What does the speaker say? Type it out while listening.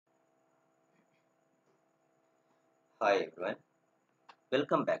Hi everyone,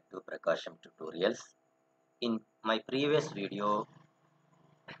 welcome back to PRAKASAM tutorials. In my previous video,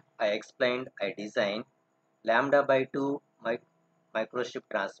 I designed lambda by 2 microchip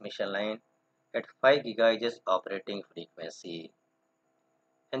transmission line at 5 GHz operating frequency.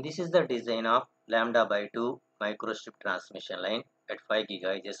 And this is the design of lambda by 2 microchip transmission line at 5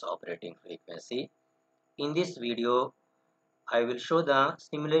 GHz operating frequency. In this video, I will show the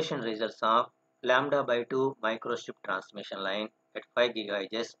simulation results of lambda by 2 microchip transmission line at 5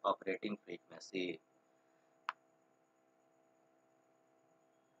 GHz operating frequency.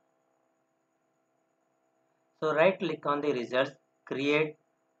 So right click on the results, create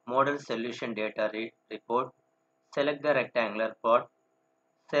model solution data report, select the rectangular plot,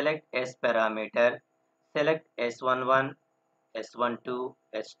 select S parameter, select S11, S12,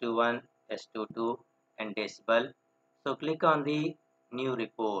 S21, S22 and decibel. So click on the new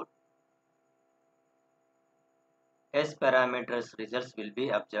report. S parameters results will be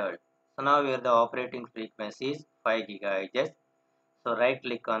observed. So now here the operating frequency is 5 GHz. So right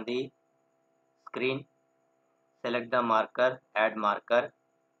click on the screen, select the marker, add marker,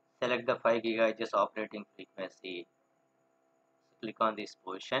 select the 5 GHz operating frequency. Click on this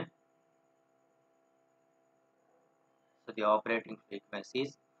position. So the operating frequency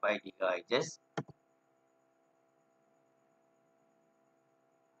is 5 GHz.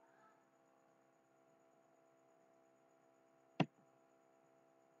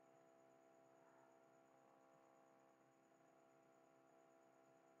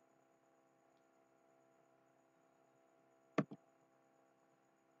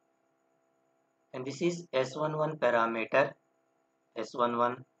 And this is S11 parameter,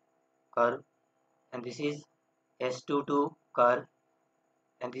 S11 curve, and this is S22 curve,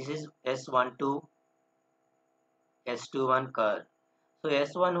 and this is S12, S21 curve. So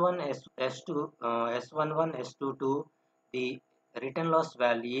S11, S2, S11, S22, the return loss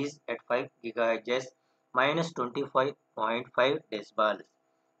value is at 5 GHz minus 25.5 decibels.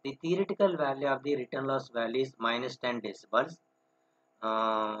 The theoretical value of the return loss value is minus 10 decibels.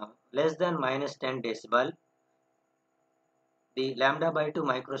 Less than minus 10 decibel, the lambda by 2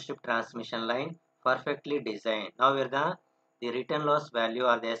 microchip transmission line perfectly designed. Now where the return loss value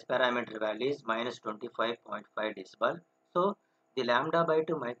or the S parameter value is minus 25.5 decibel. So the lambda by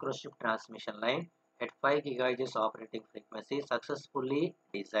 2 microchip transmission line at 5 GHz operating frequency successfully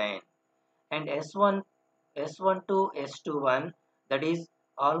designed. And S1 to S21, that is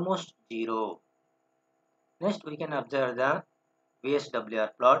almost 0. Next we can observe the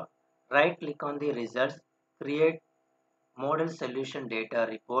VSWR plot. Right click on the results, create model solution data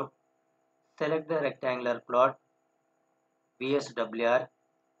report, select the rectangular plot, VSWR,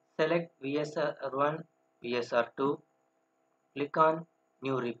 select VSR1, VSR2, click on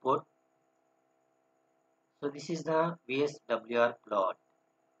new report. So this is the VSWR plot.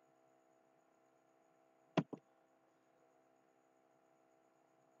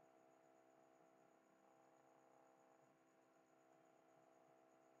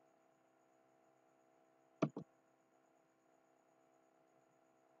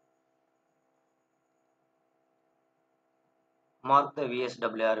 Mark the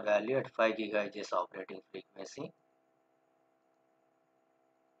VSWR value at 5 GHz operating frequency.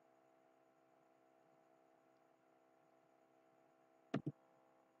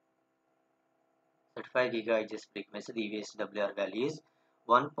 At 5 GHz frequency, the VSWR value is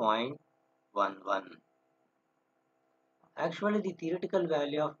 1.11. Actually, the theoretical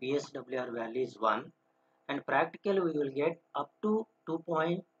value of VSWR value is 1, and practically we will get up to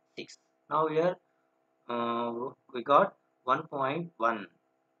 2.6. Now here we got 1.1.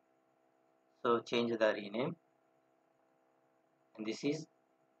 So change the rename, and this is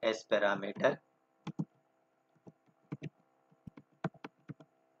S parameter.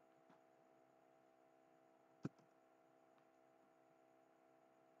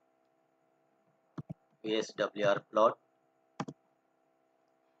 VSWR plot,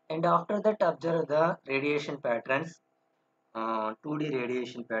 and after that observe the radiation patterns, 2D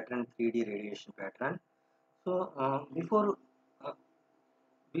radiation pattern, 3D radiation pattern. So before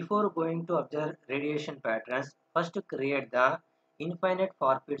going to observe radiation patterns, first create the infinite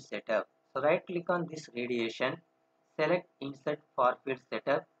far field setup. So right click on this radiation, select insert far field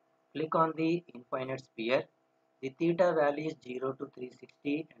setup, click on the infinite sphere. The theta value is 0 to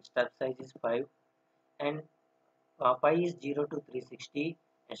 360 and step size is 5, and pi is 0 to 360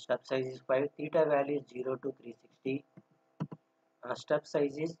 and step size is 5. Theta value is 0 to 360, step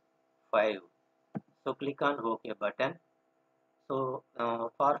size is 5. So click on OK button. So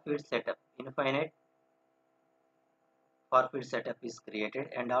far field setup, infinite far field setup is created,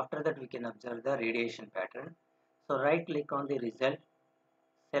 and after that we can observe the radiation pattern. So right click on the result,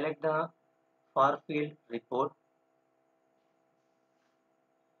 select the far field report,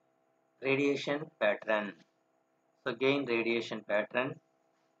 radiation pattern. So gain radiation pattern,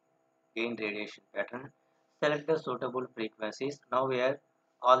 select the suitable frequencies. Now here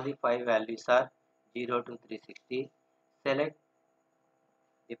all the 5 values are 0 to 360. Select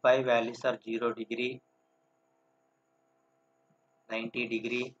the 5 values are 0 degree, 90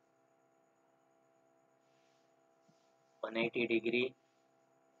 degree, 180 degree,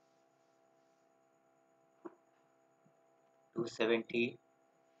 270,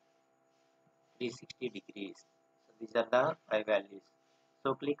 360 degrees. So these are the 5 values.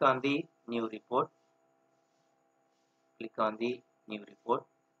 So click on the new report.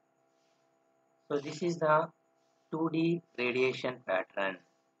 So this is the 2D radiation pattern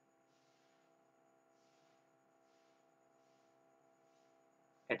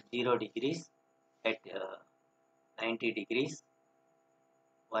at 0 degrees, at 90 degrees,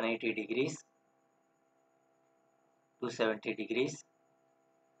 180 degrees, 270 degrees,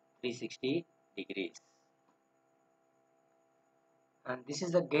 360 degrees. And this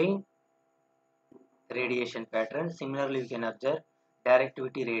is the gain radiation pattern. Similarly, you can observe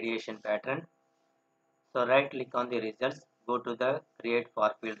directivity radiation pattern. So right click on the results, go to the create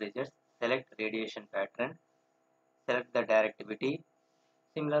far field results, select radiation pattern, select the directivity.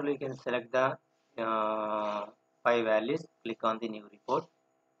 Similarly, you can select the 5 values, click on the new report,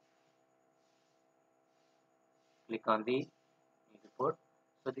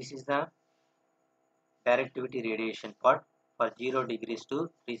 So this is the directivity radiation part for 0 degrees to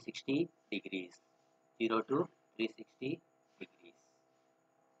 360 degrees. 0 to 360 degrees.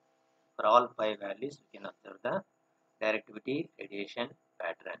 For all 5 values, you can observe the directivity radiation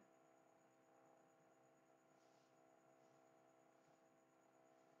pattern.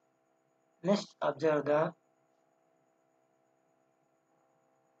 Next, observe the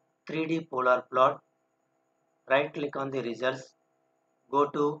 3D polar plot. Right click on the results, go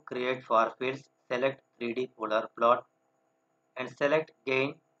to create far fields, select 3D polar plot and select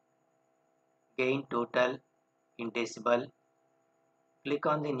gain total in decibel. Click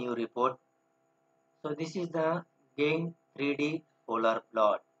on the new report. So this is the gain 3D polar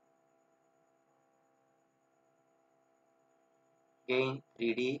plot. Gain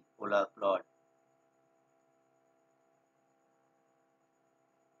 3D polar plot.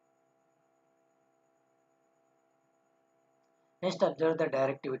 Next, observe the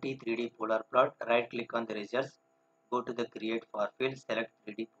directivity 3D polar plot. Right click on the results. Go to the create far field. Select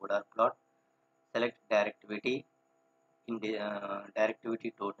 3D polar plot. Select directivity in the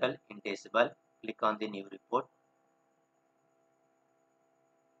directivity total in decibel. Click on the new report.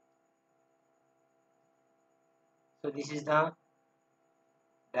 So this is the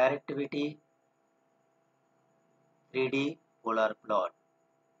directivity 3D polar plot.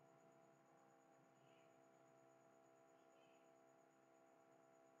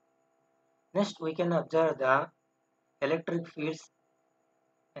 Next, we can observe the electric fields,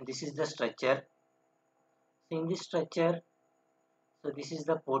 and this is the structure. So in this structure, so this is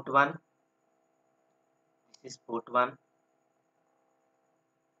the port 1, this is port 1,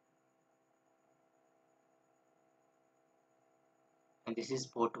 and this is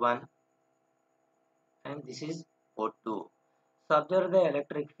port 1, and this is port 2. So observe the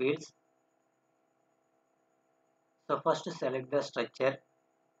electric fields. So first select the structure.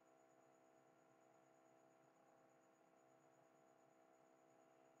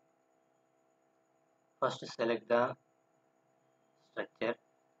 First select the structure.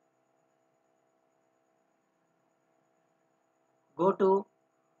 Go to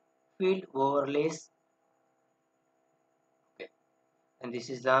field overlays. Okay. And this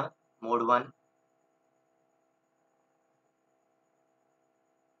is the mode 1.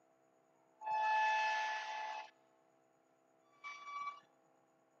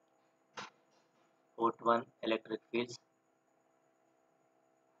 Port 1 electric fields.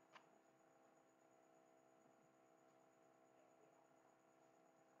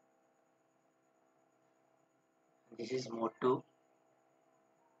 This is mode 2,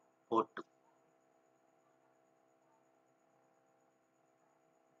 port 2.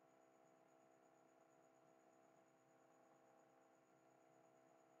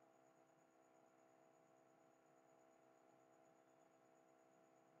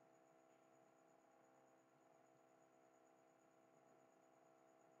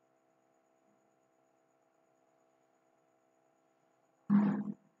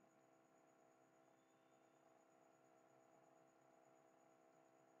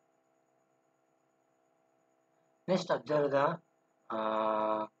 Next, observe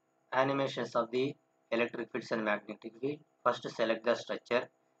the animations of the electric fields and magnetic field. First select the structure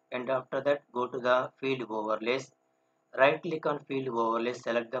and after that go to the field overlays. Right click on field overlays,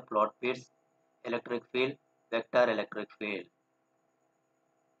 select the plot fields, electric field, vector electric field.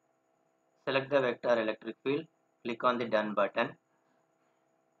 Select the vector electric field, click on the done button.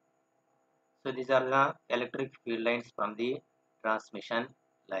 So these are the electric field lines from the transmission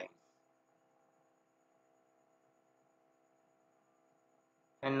lines.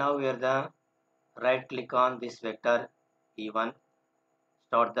 And now we are the right click on this vector E1,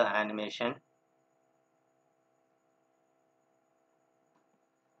 start the animation.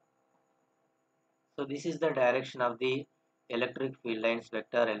 So this is the direction of the electric field lines,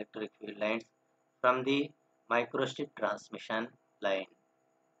 vector electric field lines from the microstrip transmission line.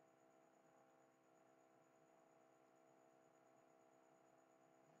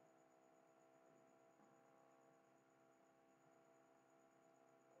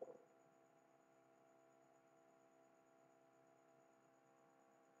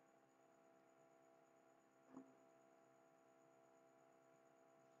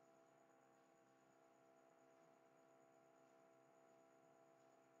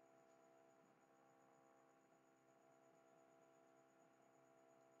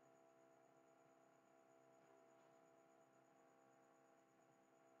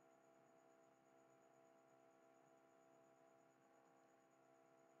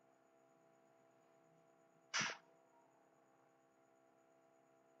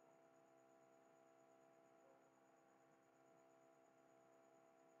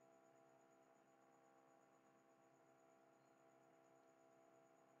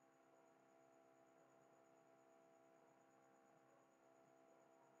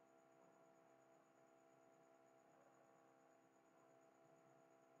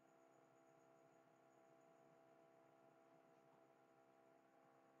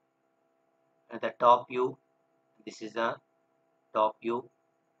 And the top view, this is the top view,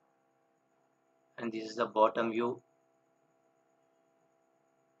 and this is the bottom view,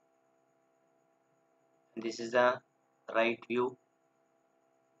 and this is the right view,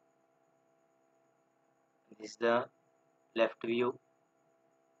 and this is the left view,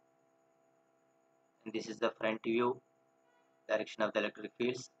 and this is the front view, direction of the electric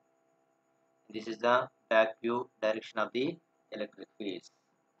fields. This is the back view, direction of the electric fields.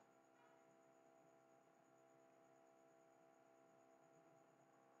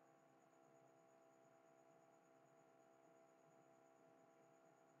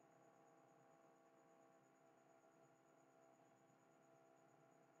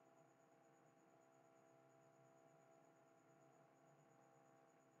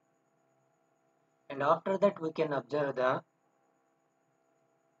 And after that we can observe the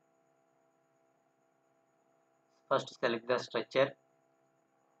first select the structure,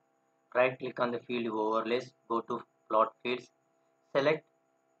 right click on the field overlays, go to plot fields, select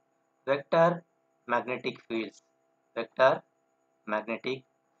vector magnetic fields, vector magnetic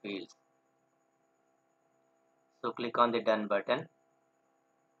fields. So click on the done button.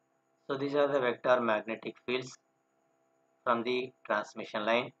 So these are the vector magnetic fields from the transmission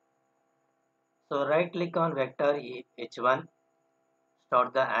line. So right click on vector H1,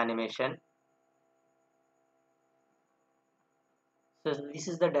 start the animation. So this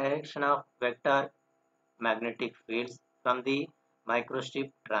is the direction of vector magnetic fields from the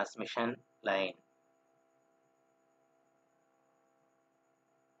microstrip transmission line.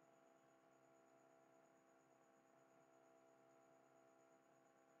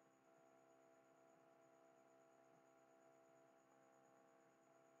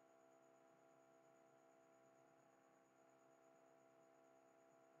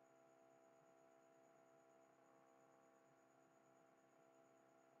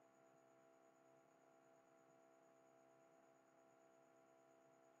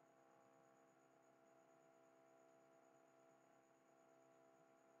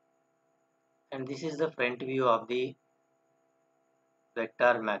 And this is the front view of the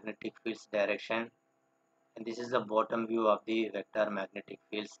vector magnetic fields direction, and this is the bottom view of the vector magnetic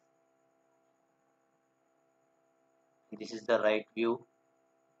fields. And this is the right view,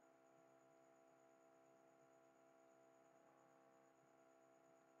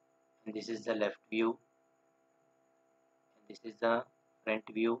 and this is the left view, and this is the front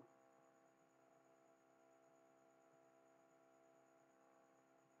view,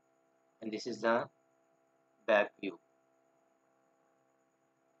 and this is the back view.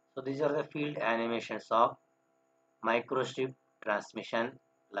 So these are the field animations of microstrip transmission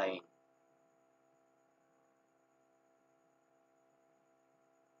line.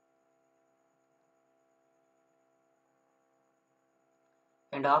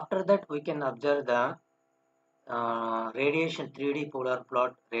 And after that we can observe the radiation 3D polar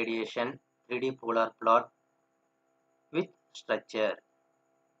plot radiation 3D polar plot with structure.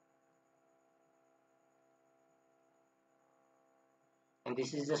 And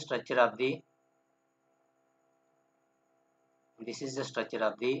this is the structure of the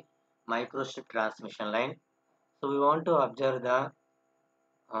microstrip transmission line. So we want to observe the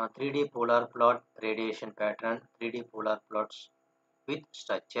 3D polar plot radiation pattern, 3D polar plots with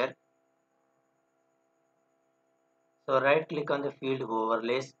structure. So right click on the field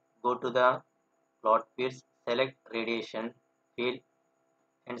overlays, go to the plot fields, select radiation field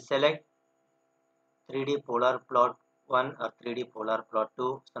and select 3D polar plot 1 or 3D polar plot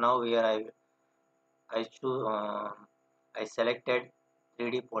 2. So now here I choose I selected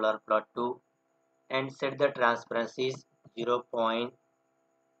 3D polar plot 2 and set the transparencies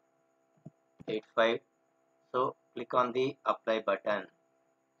 0.85. So click on the apply button.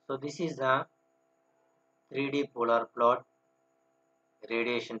 So this is the 3D polar plot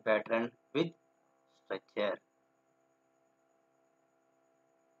radiation pattern with structure.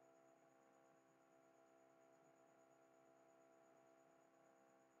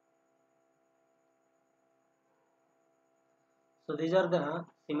 So these are the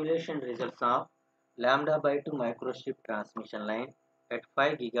simulation results of lambda by 2 microstrip transmission line at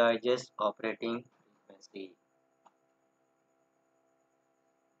 5 GHz operating frequency.